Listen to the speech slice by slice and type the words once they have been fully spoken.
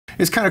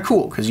it's kind of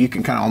cool because you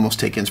can kind of almost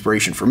take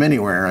inspiration from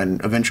anywhere, and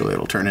eventually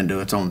it'll turn into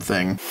its own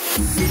thing.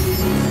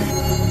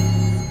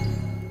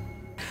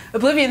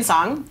 Oblivion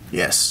Song.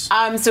 Yes.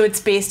 So it's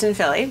based in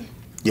Philly.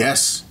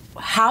 Yes.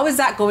 How is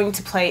that going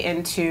to play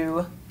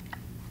into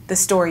the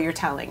story you're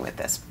telling with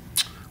this?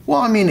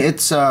 Well, I mean,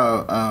 it's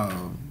not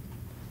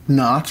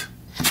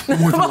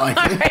more than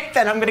likely. All right,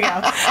 then I'm gonna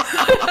go.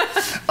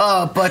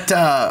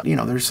 But you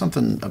know, there's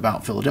something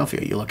about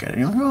Philadelphia. You look at it,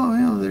 and you're like, oh,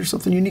 yeah, there's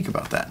something unique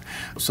about that.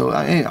 So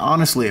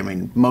honestly, I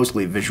mean,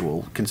 mostly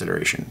visual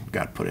consideration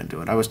got put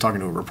into it. I was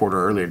talking to a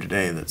reporter earlier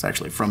today that's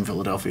actually from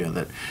Philadelphia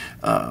that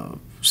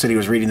said he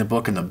was reading the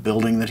book and the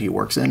building that he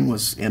works in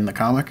was in the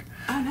comic.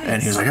 Oh, nice.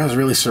 And he was like, that was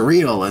really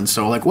surreal. And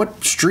so, like,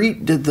 what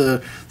street did the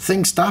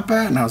thing stop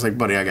at? And I was like,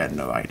 buddy, I got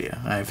no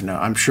idea.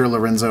 I'm sure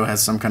Lorenzo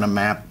has some kind of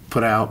map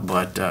put out,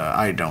 but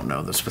I don't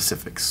know the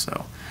specifics.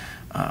 So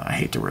I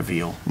hate to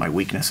reveal my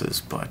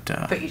weaknesses, but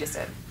you just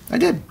did. I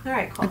did. All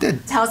right, cool. I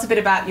did. Tell us a bit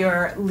about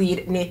your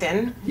lead,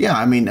 Nathan. Yeah,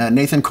 I mean,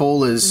 Nathan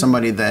Cole is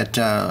somebody that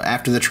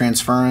after the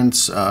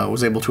transference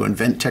was able to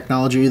invent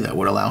technology that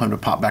would allow him to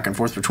pop back and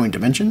forth between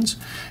dimensions.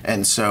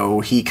 And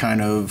so he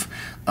kind of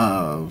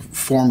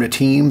formed a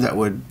team that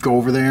would go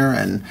over there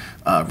and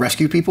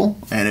rescue people.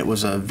 And it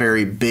was a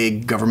very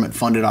big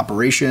government-funded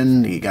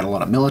operation. He got a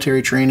lot of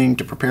military training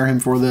to prepare him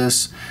for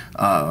this.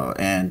 You know,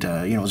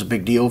 it was a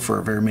big deal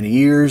for very many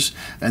years.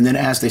 And then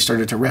as they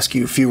started to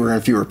rescue fewer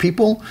and fewer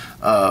people,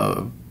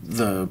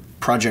 the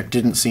project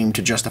didn't seem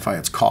to justify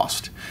its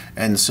cost.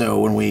 And so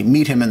when we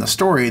meet him in the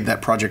story,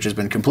 that project has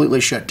been completely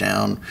shut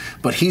down,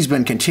 but he's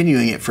been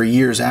continuing it for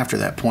years after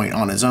that point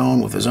on his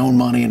own, with his own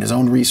money and his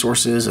own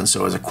resources, and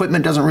so his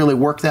equipment doesn't really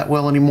work that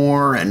well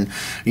anymore, and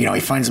you know,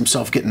 he finds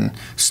himself getting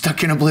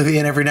stuck in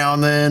Oblivion every now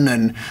and then,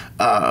 and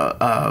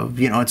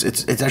you know,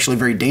 it's actually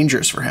very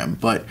dangerous for him,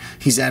 but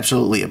he's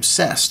absolutely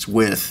obsessed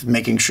with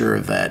making sure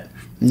that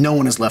no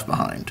one is left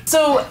behind.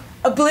 So,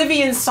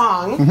 Oblivion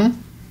Song.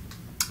 Mm-hmm.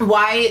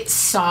 Why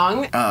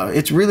song?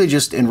 It's really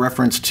just in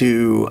reference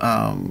to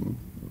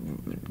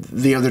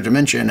the other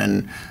dimension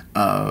and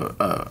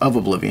of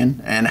Oblivion,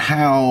 and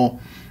how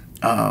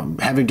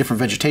having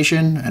different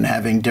vegetation and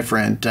having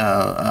different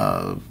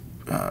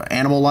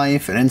animal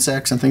life and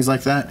insects and things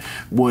like that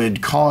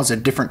would cause a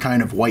different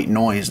kind of white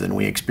noise than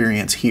we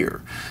experience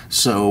here.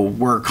 So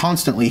we're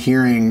constantly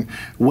hearing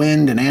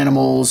wind and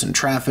animals and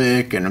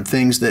traffic and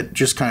things that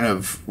just kind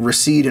of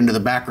recede into the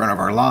background of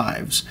our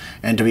lives,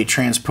 and to be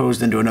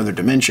transposed into another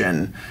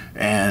dimension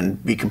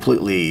and be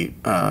completely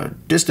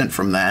distant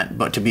from that,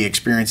 but to be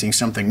experiencing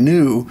something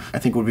new, I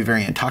think would be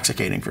very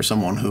intoxicating for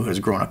someone who has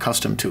grown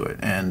accustomed to it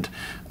and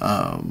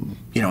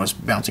you know, is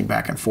bouncing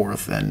back and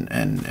forth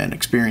and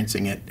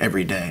experiencing it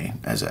every day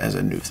as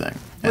a new thing.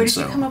 Where did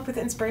you come up with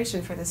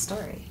inspiration for this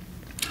story?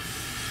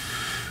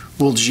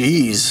 Well,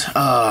 geez,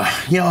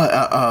 you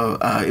know,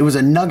 it was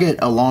a nugget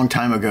a long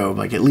time ago,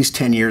 like at least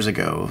 10 years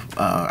ago.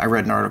 I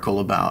read an article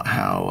about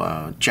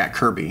how Jack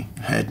Kirby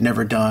had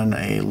never done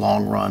a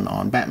long run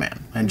on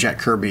Batman. And Jack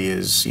Kirby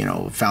is, you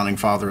know, founding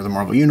father of the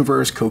Marvel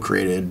Universe,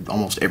 co-created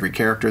almost every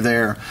character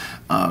there,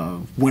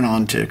 went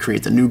on to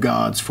create the New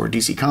Gods for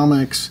DC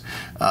Comics,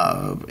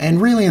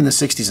 and really in the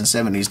 60s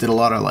and 70s did a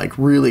lot of like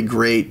really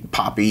great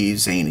poppy,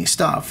 zany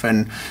stuff.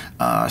 And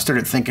I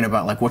started thinking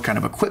about like what kind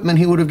of equipment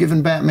he would have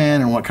given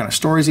Batman and what kind of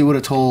stories he would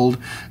have told,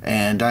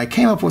 and I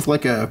came up with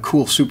like a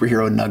cool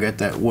superhero nugget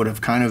that would have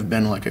kind of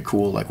been like a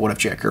cool, like, what if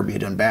Jack Kirby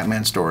had done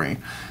Batman story?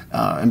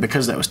 And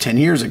because that was 10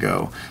 years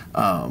ago,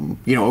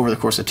 you know, over the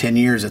course of 10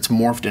 years, it's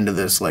morphed into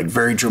this like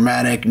very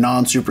dramatic,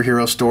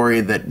 non-superhero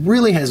story that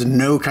really has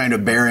no kind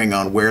of bearing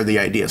on where the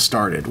idea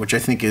started, which I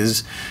think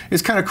is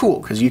kind of cool,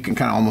 because you can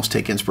kind of almost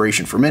take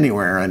inspiration from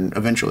anywhere, and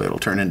eventually it'll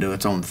turn into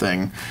its own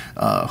thing,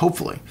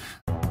 hopefully.